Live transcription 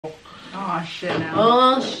Oh shit now.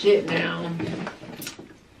 Oh shit now.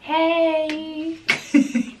 Hey.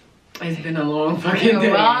 It's been a long fucking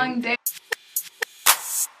day. Long day.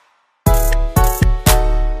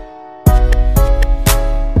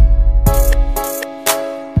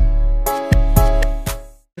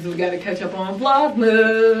 We gotta catch up on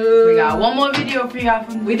Vlogmas. We got one more video for y'all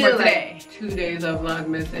from we did today. Like 2 days of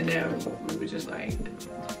Vlogmas and then we were just like,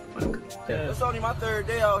 fuck. It's only my 3rd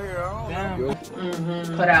day out here. I don't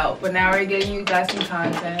know. Put out, but now we're getting you guys some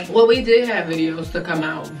content. Well, we did have videos to come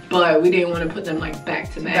out, but we didn't want to put them like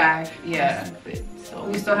back to back. Yeah. So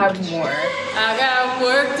We still have more. I got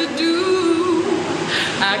work to do.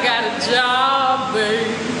 I got a job, baby.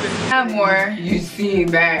 Have more. You see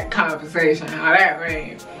that conversation, how that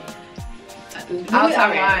went.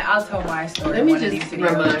 I'll tell my story. Let me just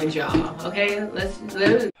remind y'all, okay? Let's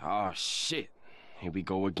Oh shit. Here we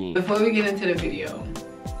go again. before we get into the video,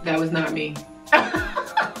 that was not me.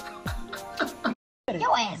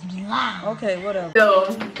 Your ass be loud. Okay, whatever.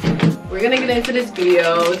 So, we're gonna get into this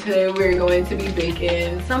video. Today we're going to be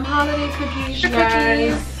baking some holiday cookies, you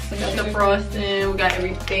guys. We got the frosting, we got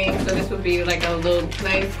everything. So this would be like a little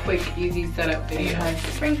nice, quick, easy setup video.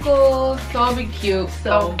 Sprinkles. So it'll be cute.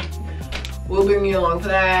 So we'll bring you along for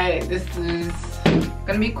that. This is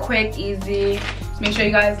Gonna be quick, easy. Just make sure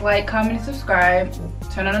you guys like, comment, and subscribe.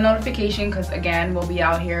 Turn on the notification because again, we'll be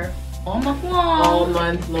out here all month long. all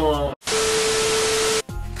month long.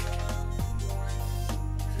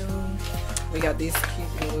 So we got these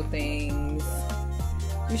cute little things.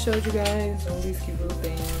 We showed you guys all these cute little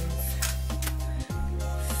things.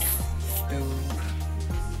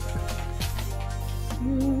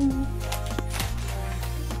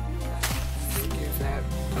 Excuse that.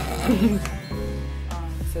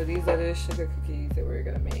 So these are the sugar cookies that we're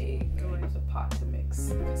gonna make. There's a pot to mix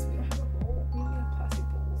because we don't have a bowl. We only have plastic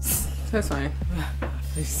bowls. That's fine.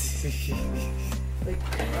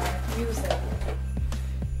 Use that.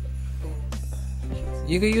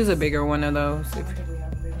 You could use a bigger one of those. I think we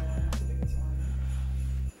have a big one. That's the biggest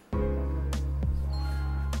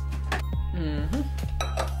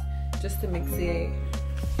one. Just to mix it.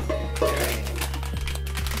 Alright.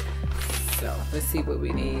 So let's see what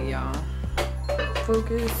we need, y'all.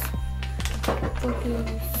 Focus.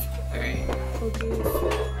 Focus. Alright. Focus.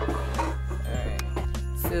 Alright.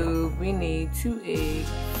 So we need 2 eggs.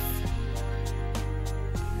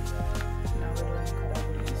 Now we're doing cut out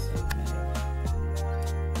these.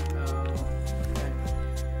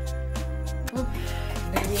 Oh,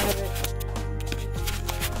 there we have it.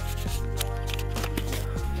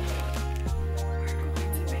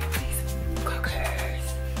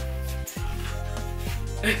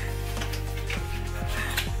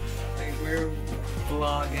 Like we're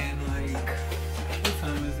vlogging, like, what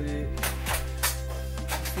time is it?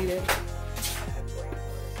 See that?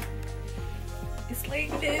 It's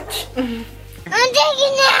late, bitch. I'm taking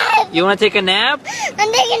a nap. You want to take a nap?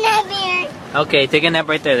 I'm taking a nap here. Okay, take a nap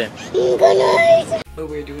right there then. Good night. But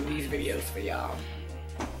we're doing these videos for y'all.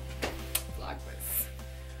 Vlogmas.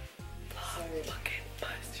 Fucking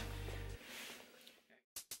bust.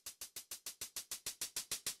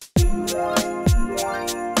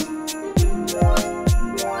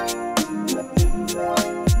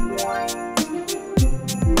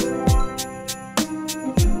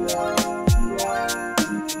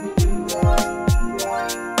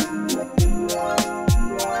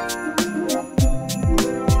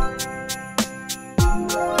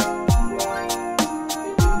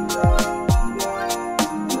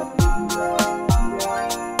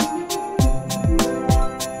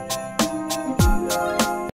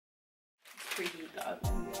 Preheat the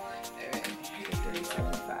oven. Alright,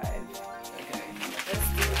 375. Okay, let's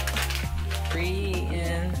do it. Preheat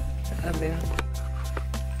in the oven.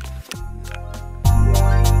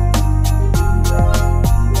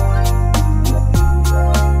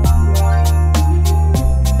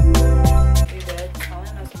 They're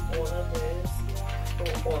telling us all of this for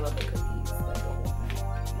all of the cookies that go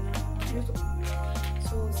on. You know?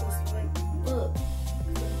 So it's just like, look.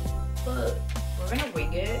 We're gonna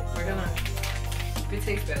wing it. We're gonna, if it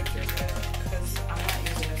tastes better, taste better. Because I'm not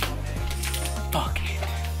using this one mix. Fuck it.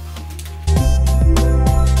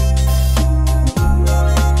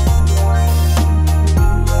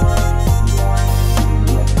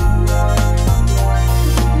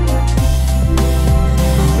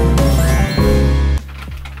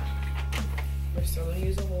 We're still gonna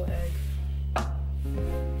use a whole egg.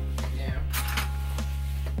 Yeah.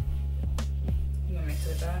 You gonna mix it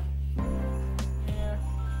with that?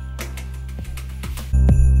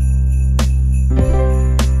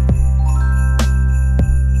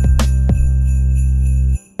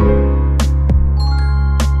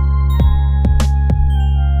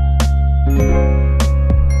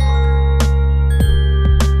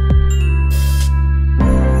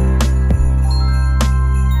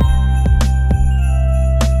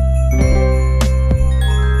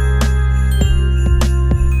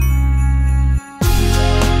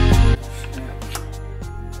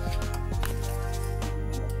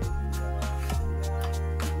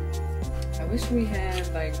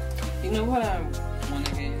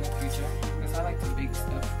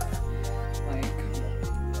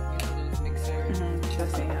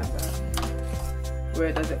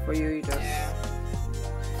 Gingerbread does it for you. You just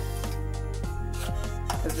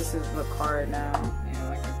because this is the card now. Yeah,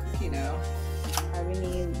 like a cookie dough. I really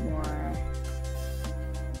need more.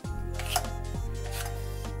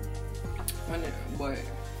 What?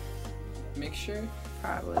 Mixture?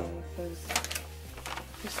 Probably because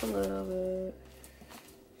just a little bit.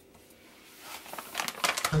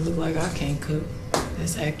 I look like I can't cook.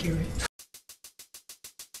 That's accurate.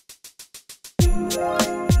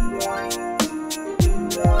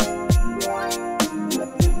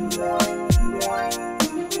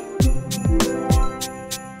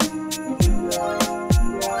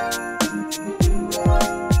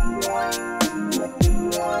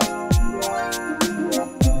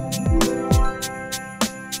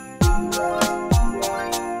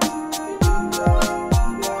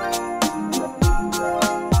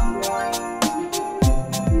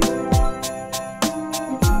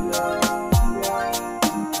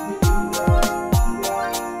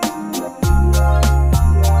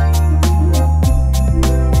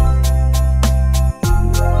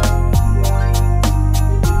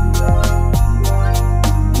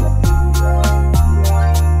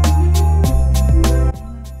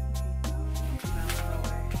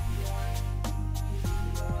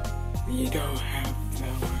 You don't have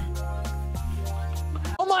flour.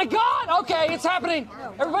 Oh my God! Okay, it's happening.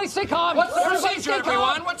 Everybody stay calm. What's the procedure,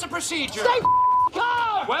 everyone? What's the procedure? Stay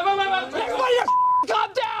calm. Wait. Everybody just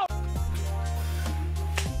calm down.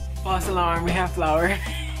 False alarm, we have flour.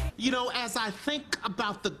 You know, as I think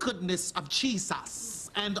about the goodness of Jesus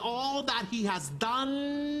and all that he has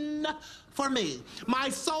done for me, my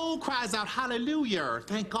soul cries out, hallelujah,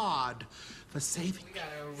 thank God for saving me.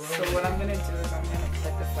 So what I'm gonna do is I'm gonna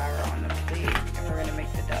put the flour on the plate and we're gonna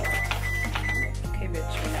make the dough. Okay,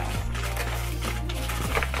 bitch, we know.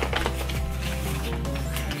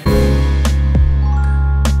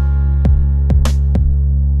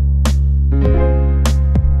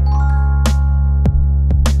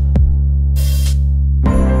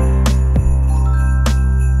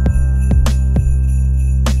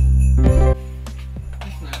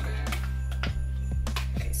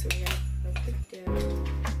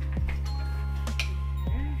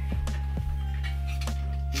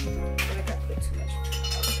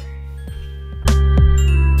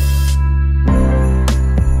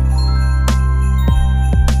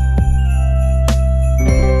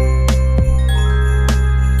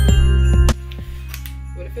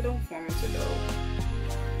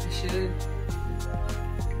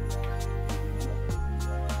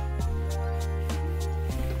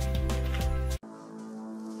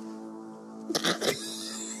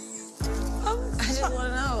 I just want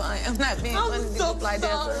to know. I'm not being funny to look like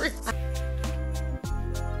that.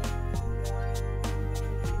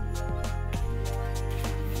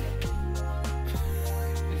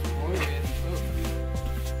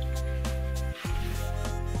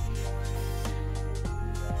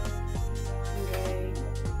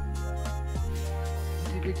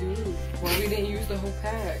 Well, we didn't use the whole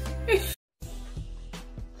pack.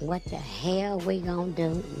 What the hell we gonna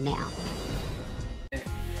do now?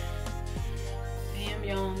 Damn,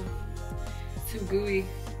 y'all. Too gooey.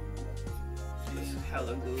 This is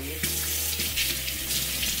hella gooey.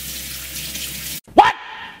 What?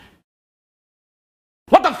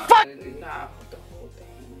 What the fuck? Nah, the whole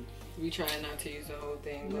thing. We try not to use the whole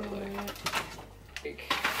thing, but like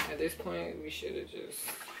at this point, we should have just.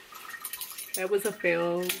 That was a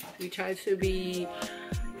fail. We tried to be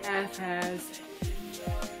half-assed,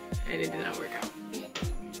 and it did not work out.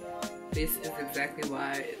 This is exactly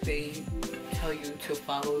why they tell you to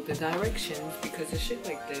follow the directions, because of shit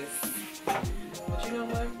like this. But you know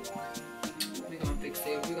what? We're gonna fix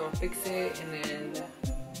it. We're gonna fix it, and then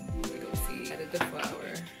we're gonna see. Added the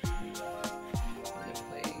flour on the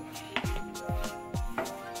plate.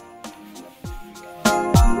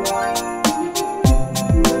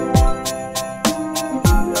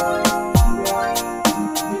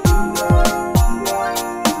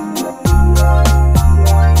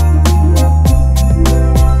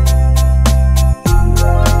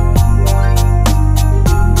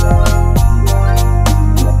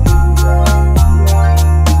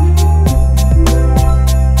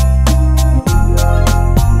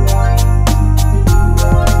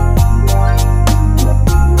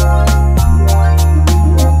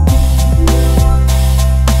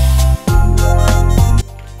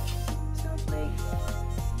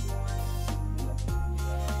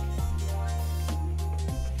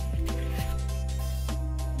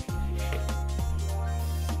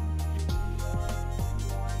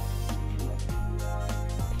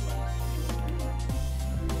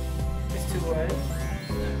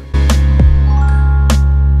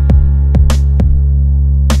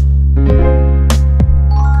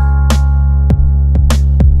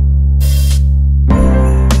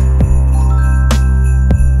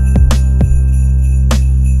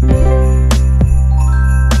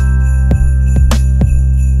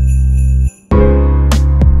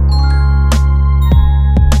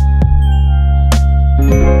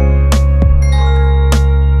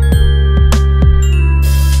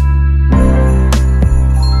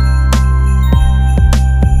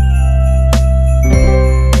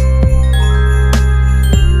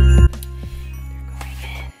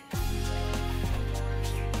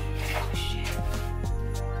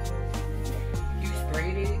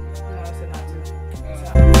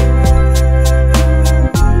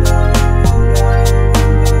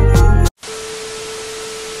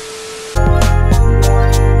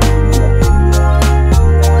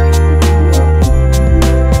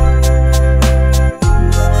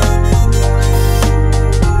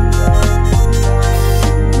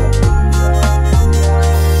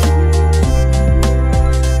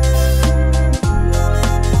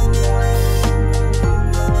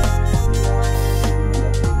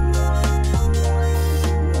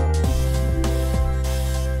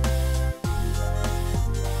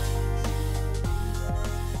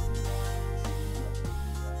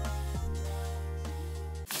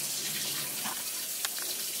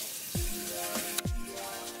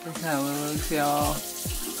 That's how it looks, y'all.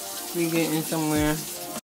 We getting somewhere.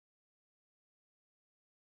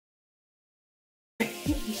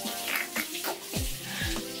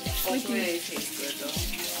 Hopefully they taste good though.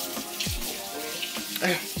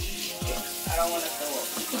 I don't want to throw up.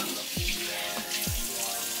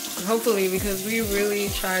 Hopefully, because we really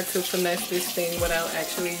tried to finesse this thing without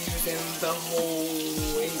actually using the whole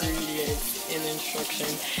ingredients in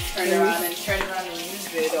instructions. Turn around and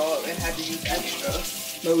use it all and have to use extra.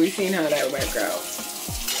 But we've seen how that worked out.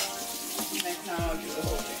 Next time I'll do the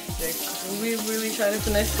whole thing. We really try to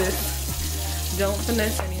finesse this. Don't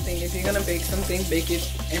finesse anything. If you're gonna bake something, bake it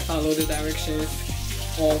and follow the directions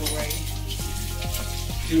all the way.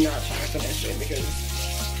 Do not try to finesse it because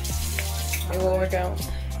it won't work out.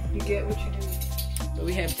 You get what you do. But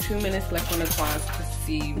we have 2 minutes left on the clock to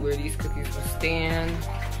see where these cookies will stand.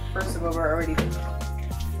 First of all, we're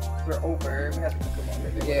over. We have to cook them on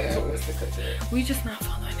the Yeah, so we just not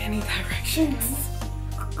following any directions.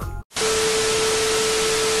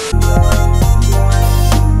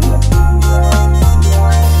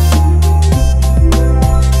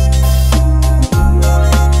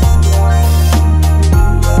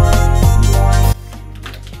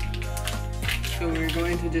 So we're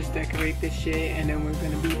going to just decorate this shit and then we're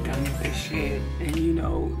gonna be done with this shit. And you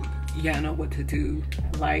know, y'all know what to do.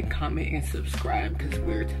 Like, comment, and subscribe because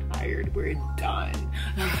we're tired. We're done.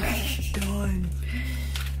 Okay, done.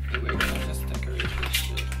 And we're gonna just decorate this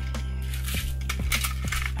shit.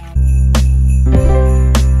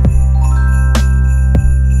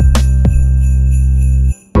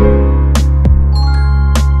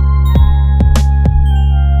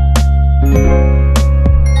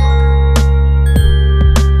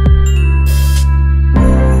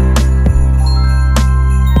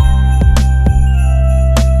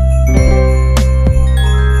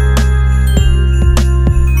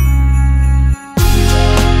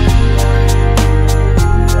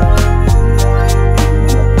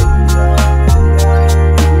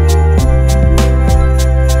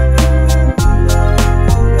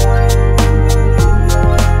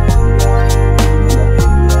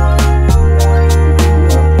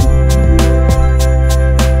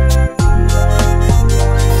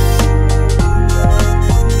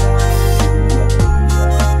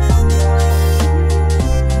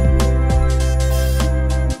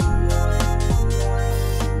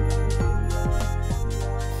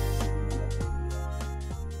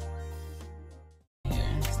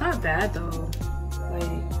 not bad though.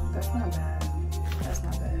 Like, that's not bad. That's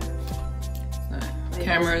not bad.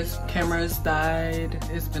 Like, cameras died.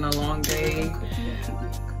 It's been a long day.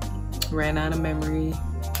 Ran out of memory.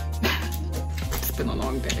 It's been a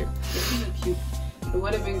long day. This isn't cute. It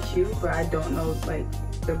would have been cute, but I don't know like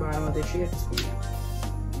the bottom of the tree at this point.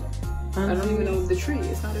 I don't even know the tree.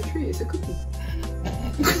 It's not a tree. It's a cookie.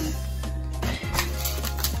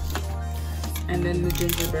 And then the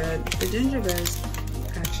gingerbread. The gingerbread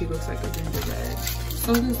actually looks like a gingerbread.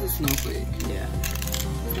 So does the snowflake. Yeah.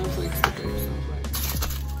 Snowflake's the good snowflake.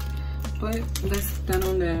 But that's done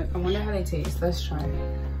on that. I wonder how they taste. Let's try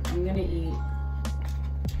it. I'm gonna eat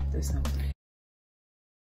the snowflake.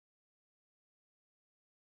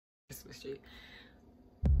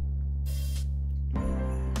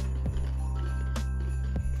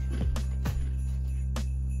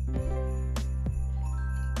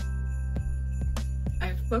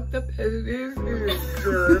 I fucked up as it is. It is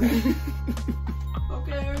good.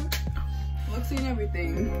 Okay. Looks and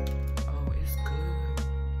everything. Oh, it's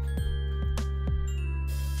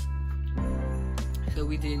good. So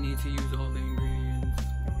we did need to use all the ingredients.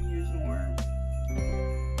 We use more.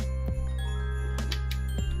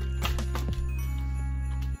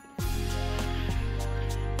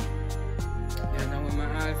 Yeah, now when my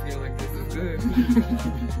eyes feel like this is good.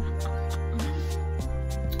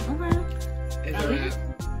 Okay. It's a wrap.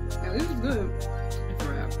 At least it's good. It's a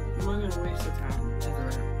wrap. We're gonna waste the time. It's a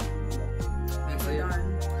wrap. That's We're it. done.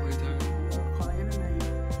 We're done.